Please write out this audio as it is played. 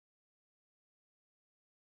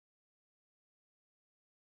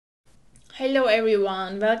Hello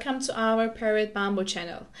everyone, welcome to our Parrot Bamboo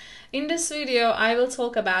channel. In this video, I will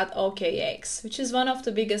talk about OKX, which is one of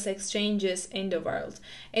the biggest exchanges in the world.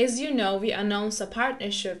 As you know, we announced a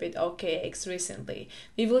partnership with OKX recently.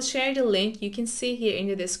 We will share the link you can see here in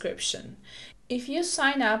the description. If you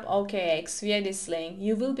sign up OKX via this link,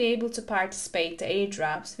 you will be able to participate in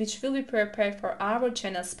airdrops which will be prepared for our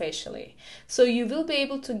channel specially. So you will be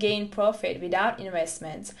able to gain profit without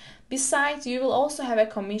investment. Besides, you will also have a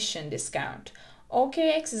commission discount.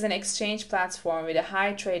 OKX is an exchange platform with a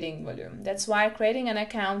high trading volume. That's why creating an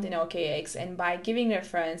account in OKX and by giving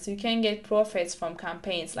reference, you can get profits from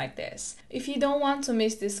campaigns like this. If you don't want to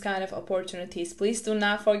miss this kind of opportunities, please do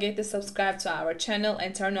not forget to subscribe to our channel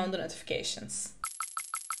and turn on the notifications.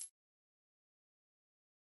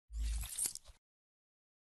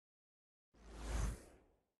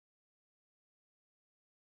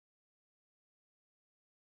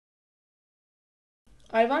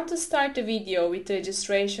 I want to start the video with the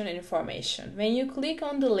registration information. When you click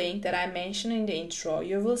on the link that I mentioned in the intro,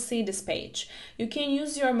 you will see this page. You can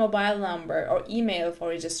use your mobile number or email for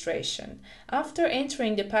registration. After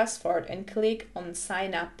entering the password and click on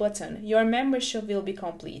Sign Up button, your membership will be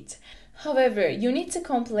complete. However, you need to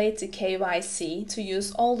complete the KYC to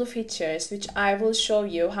use all the features which I will show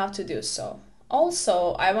you how to do so.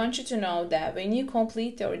 Also, I want you to know that when you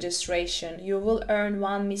complete the registration, you will earn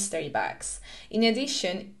 1 mystery box. In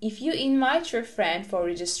addition, if you invite your friend for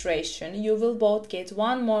registration, you will both get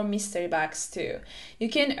 1 more mystery box too. You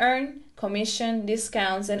can earn commission,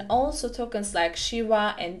 discounts, and also tokens like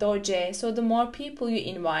Shiba and Doge. So the more people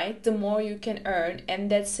you invite, the more you can earn, and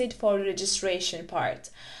that's it for the registration part.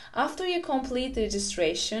 After you complete the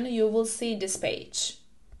registration, you will see this page.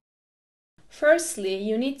 Firstly,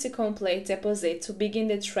 you need to complete deposit to begin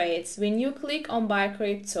the trades. When you click on Buy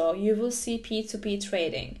Crypto, you will see P2P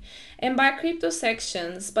trading and Buy Crypto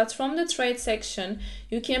sections, but from the trade section,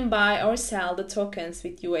 you can buy or sell the tokens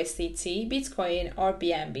with USDT, Bitcoin or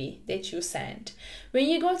BNB that you send. When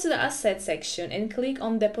you go to the Asset section and click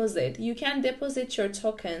on Deposit, you can deposit your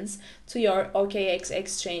tokens to your OKX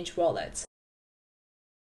exchange wallet.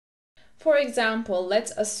 For example,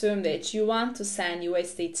 let's assume that you want to send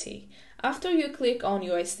USDT. After you click on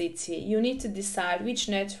USDT, you need to decide which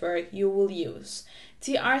network you will use.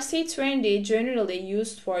 TRC20 generally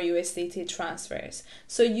used for USDT transfers,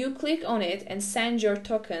 so you click on it and send your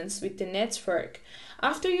tokens with the network.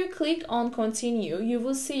 After you click on Continue, you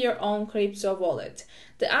will see your own crypto wallet,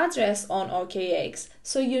 the address on OKX,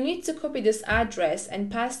 so you need to copy this address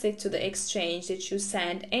and paste it to the exchange that you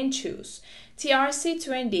send and choose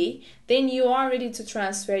TRC20, then you are ready to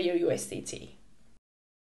transfer your USDT.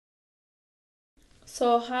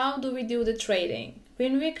 So how do we do the trading?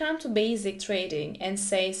 When we come to basic trading and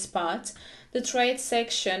say spot, the trade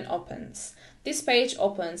section opens. This page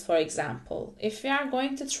opens, for example. If we are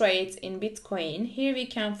going to trade in Bitcoin, here we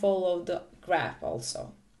can follow the graph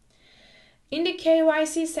also. In the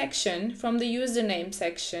KYC section, from the username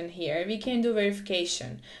section here, we can do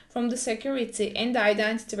verification from the security and the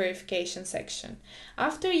identity verification section.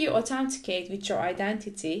 After you authenticate with your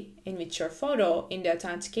identity and with your photo in the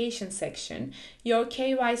authentication section, your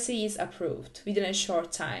KYC is approved within a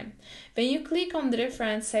short time. When you click on the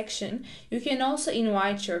reference section, you can also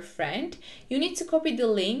invite your friend. You need to copy the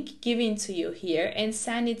link given to you here and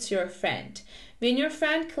send it to your friend. When your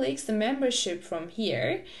friend clicks the membership from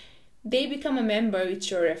here, they become a member with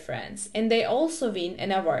your reference and they also win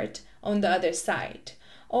an award on the other side.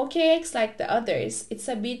 OKX, like the others, it's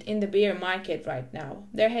a bit in the bear market right now.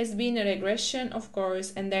 There has been a regression, of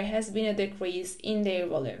course, and there has been a decrease in their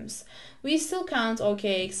volumes. We still count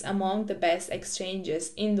OKX among the best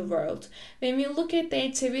exchanges in the world. When we look at their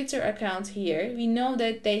Twitter account here, we know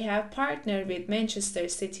that they have partnered with Manchester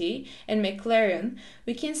City and McLaren.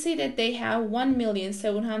 We can see that they have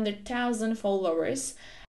 1,700,000 followers.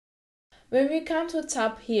 When we come to the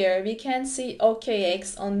top here, we can see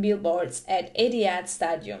OKX on billboards at Etihad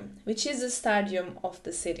Stadium, which is the stadium of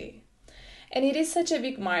the city. And it is such a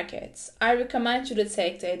big market. I recommend you to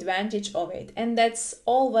take the advantage of it. And that's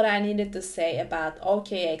all what I needed to say about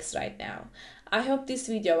OKX right now. I hope this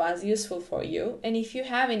video was useful for you. And if you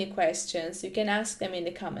have any questions, you can ask them in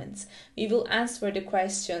the comments. We will answer the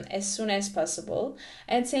question as soon as possible.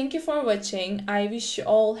 And thank you for watching. I wish you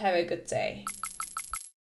all have a good day.